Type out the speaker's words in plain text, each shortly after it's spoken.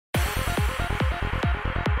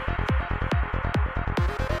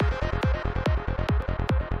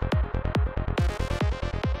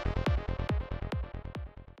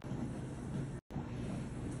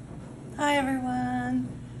Hi everyone.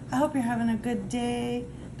 I hope you're having a good day.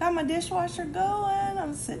 Got my dishwasher going.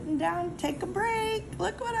 I'm sitting down to take a break.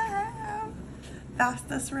 Look what I have.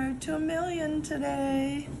 Fastest road to 1,000,000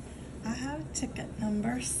 today. I have ticket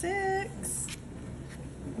number 6.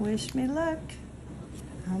 Wish me luck.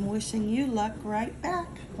 I'm wishing you luck right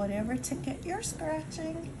back, whatever ticket you're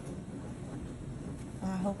scratching.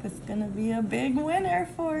 I hope it's gonna be a big winner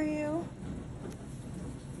for you.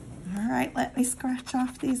 All right, let me scratch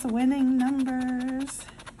off these winning numbers.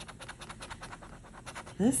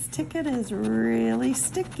 This ticket is really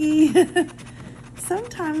sticky.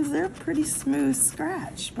 Sometimes they're pretty smooth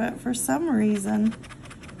scratch, but for some reason,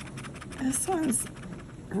 this one's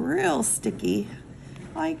real sticky.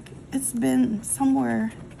 Like it's been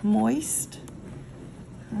somewhere moist.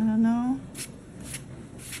 I don't know.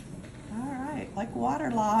 All right, like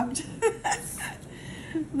waterlogged.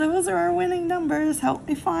 Those are our winning numbers. Help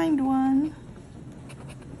me find one.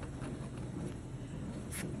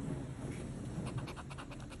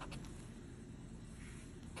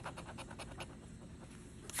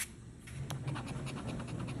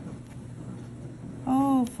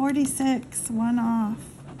 Oh, 46, one off.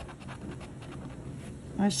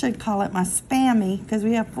 I should call it my spammy because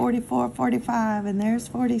we have 44, 45, and there's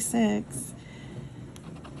 46.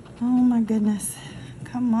 Oh my goodness.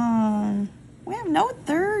 Come on. We have no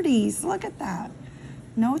 30s. Look at that.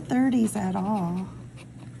 No 30s at all.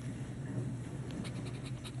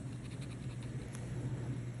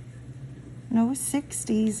 No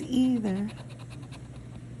 60s either.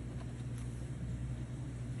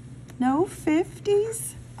 No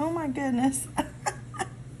 50s? Oh my goodness.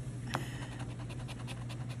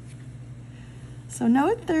 So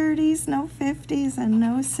no 30s, no 50s, and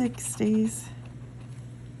no 60s.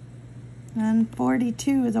 And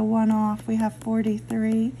 42 is a one-off. We have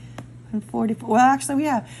 43 and 44. Well, actually, we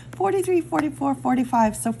have 43, 44,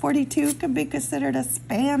 45. So 42 could be considered a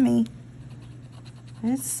spammy.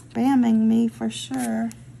 It's spamming me for sure.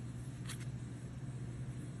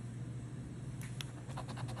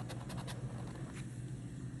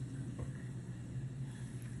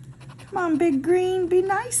 Come on, Big Green, be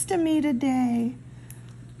nice to me today.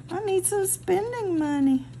 I need some spending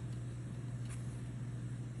money.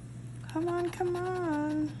 Come on, come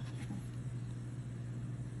on.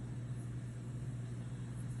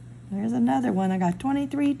 There's another one. I got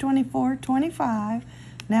 23, 24, 25.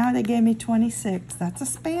 Now they gave me 26. That's a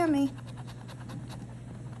spammy.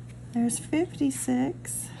 There's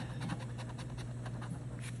 56.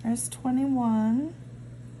 There's 21.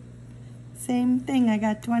 Same thing. I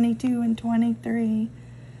got 22 and 23.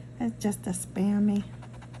 It's just a spammy.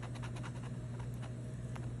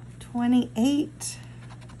 28.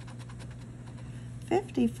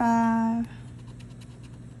 55,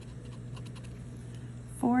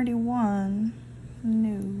 41,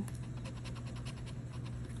 new,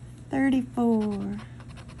 34,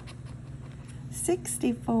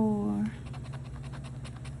 64,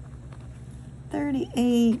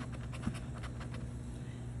 38,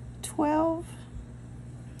 12,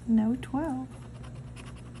 no 12,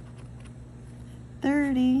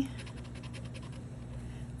 30,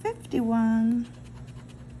 51,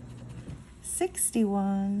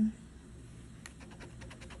 61,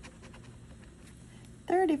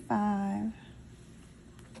 35,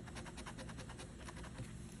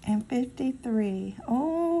 and 53.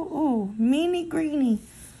 Oh, meanie greenie.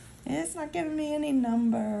 It's not giving me any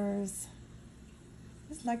numbers.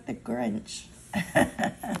 It's like the Grinch.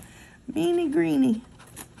 Meanie greenie.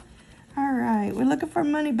 All right, we're looking for a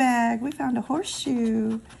money bag. We found a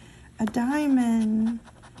horseshoe, a diamond,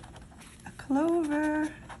 a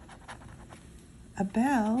clover, a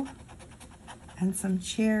bell, and some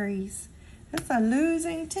cherries. It's a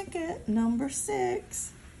losing ticket, number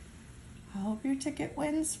 6. I hope your ticket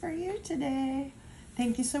wins for you today.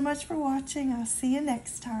 Thank you so much for watching. I'll see you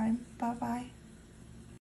next time. Bye-bye.